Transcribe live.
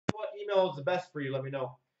email is the best for you, let me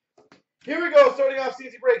know. Here we go. Starting off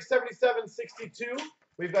CNC break 7762.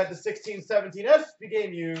 We've got the 1617 SP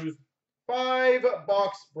Game Used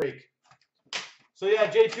 5-box break. So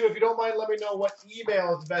yeah, J2, if you don't mind, let me know what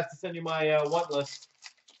email is the best to send you my want list.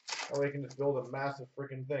 That way I can just build a massive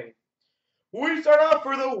freaking thing. We start off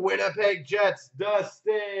for the Winnipeg Jets,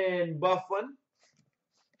 Dustin Byfuglien.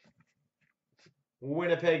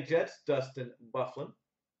 Winnipeg Jets, Dustin Byfuglien.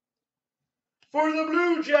 For the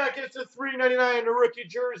Blue Jackets, a $3.99 rookie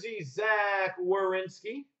jersey, Zach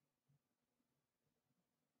Werenski.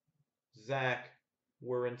 Zach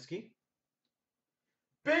Werenski.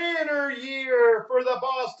 Banner year for the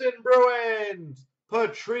Boston Bruins,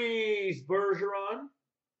 Patrice Bergeron.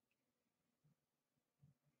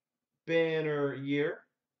 Banner year,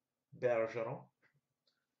 Bergeron.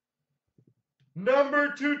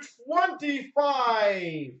 Number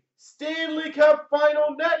 225, Stanley Cup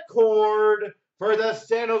Final Net Cord for the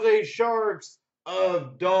San Jose Sharks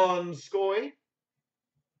of Donskoy.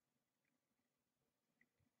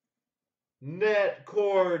 Net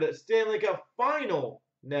Cord, Stanley Cup Final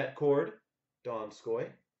Net Cord, Donskoy.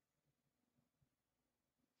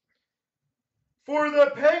 For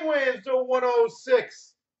the Penguins, to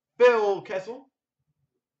 106, Phil Kessel,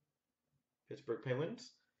 Pittsburgh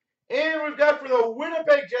Penguins. And we've got for the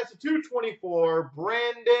Winnipeg Jets, a 224,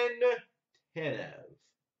 Brandon Tanev.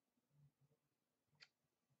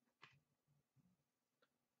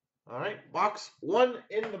 All right, box 1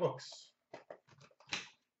 in the books.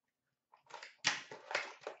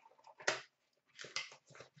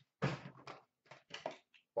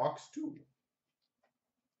 Box 2.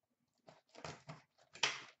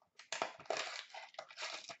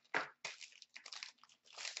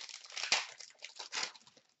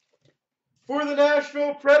 For the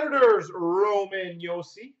Nashville Predators, Roman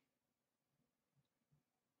Josi.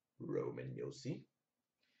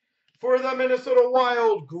 For the Minnesota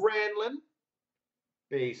Wild, Granlund.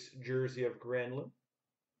 Base jersey of Granlund.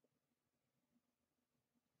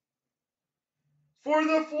 For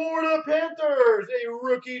the Florida Panthers, a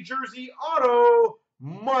rookie jersey auto,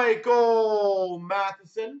 Michael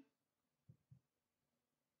Matheson.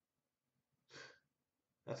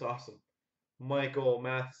 That's awesome. Michael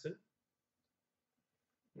Matheson.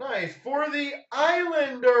 Nice. For the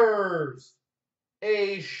Islanders,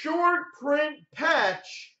 a short print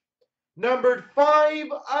patch, numbered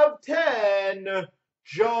 5/10,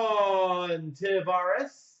 John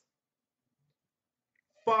Tavares.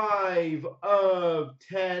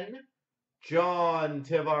 5/10, John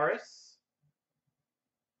Tavares.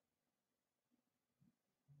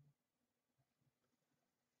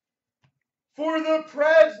 For the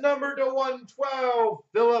Preds, number to 112,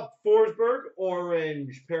 Philip Forsberg,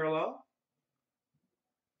 orange parallel.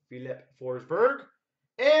 Philip Forsberg.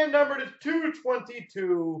 And number to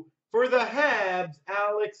 222, for the Habs,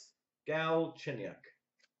 Alex Galchenyuk.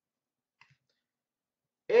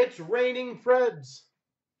 It's raining Preds.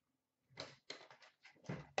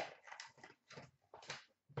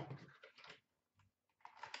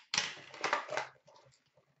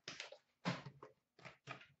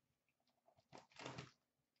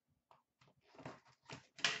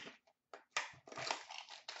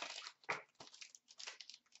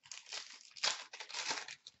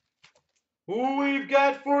 Who we've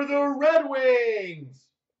got for the Red Wings?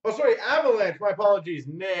 Oh, sorry, Avalanche. My apologies.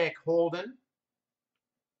 Nick Holden.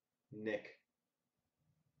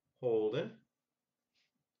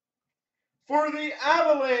 For the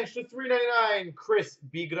Avalanche, to 399, Chris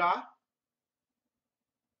Bigra.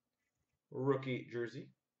 Rookie jersey.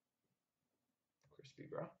 Chris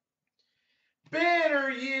Bigra. Banner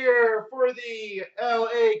year for the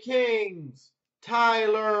LA Kings,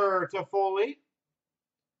 Tyler Toffoli.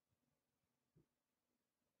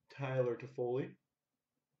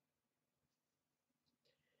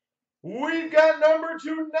 We've got number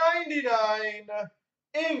 299,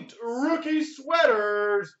 inked rookie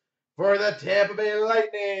sweaters for the Tampa Bay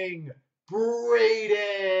Lightning,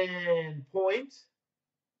 Braden Point.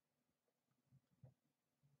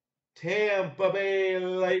 Tampa Bay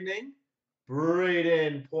Lightning,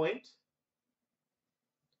 Braden Point.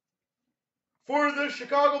 For the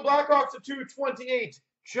Chicago Blackhawks, a 228,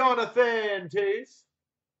 Jonathan Toews.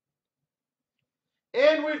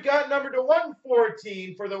 And we've got number to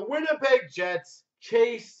 114 for the Winnipeg Jets,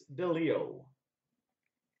 Chase DeLeo.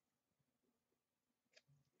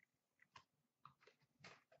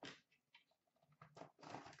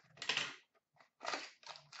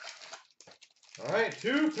 All right,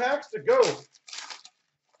 2 packs to go.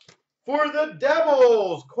 For the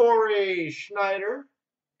Devils, Corey Schneider.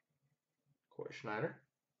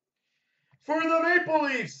 For the Maple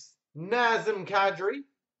Leafs, Nazem Kadri.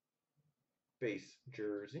 base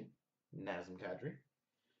jersey, Nazem Kadri.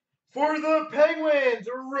 For the Penguins,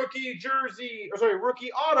 rookie jersey, or sorry,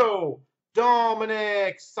 rookie auto,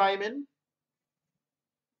 Dominic Simon.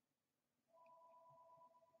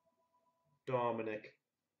 Dominic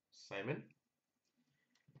Simon.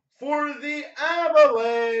 For the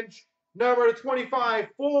Avalanche, number 25,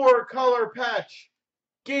 4-color patch,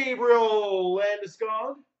 Gabriel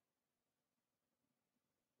Landeskog.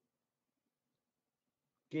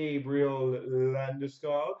 Gabriel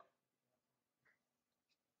Landeskog.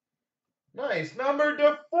 Nice. Number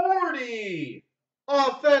to 40.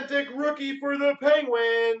 Authentic rookie for the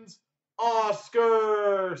Penguins,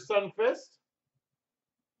 Oscar Sundqvist.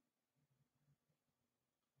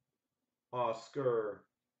 Oscar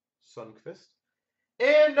Sundqvist.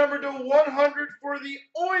 And number to 100 for the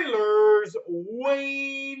Oilers,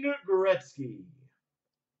 Wayne Gretzky.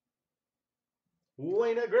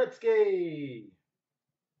 Wayne Gretzky.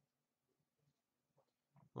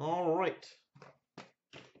 All right.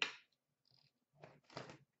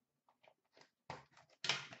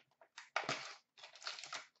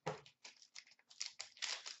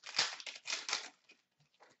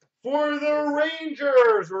 For the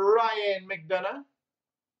Rangers, Ryan McDonough.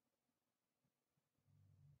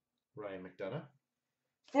 Ryan McDonough.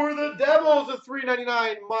 For the Devils, a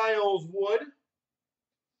 $3.99, Miles Wood.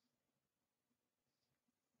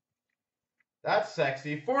 That's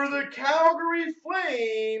sexy. For the Calgary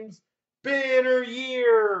Flames, banner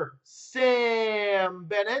year, Sam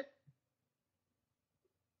Bennett.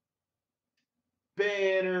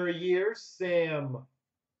 Banner year, Sam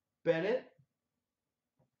Bennett.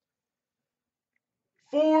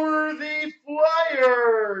 For the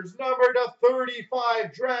Flyers, number to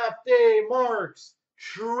 35, draft day marks,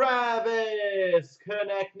 Travis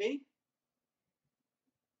Konechny.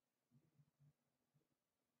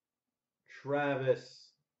 Travis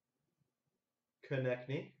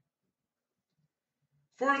Konechny.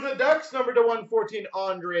 For the Ducks, number to 114,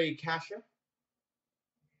 Andre Kasha.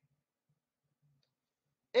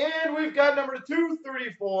 And we've got number to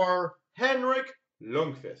 234, Henrik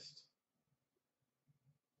Lundqvist.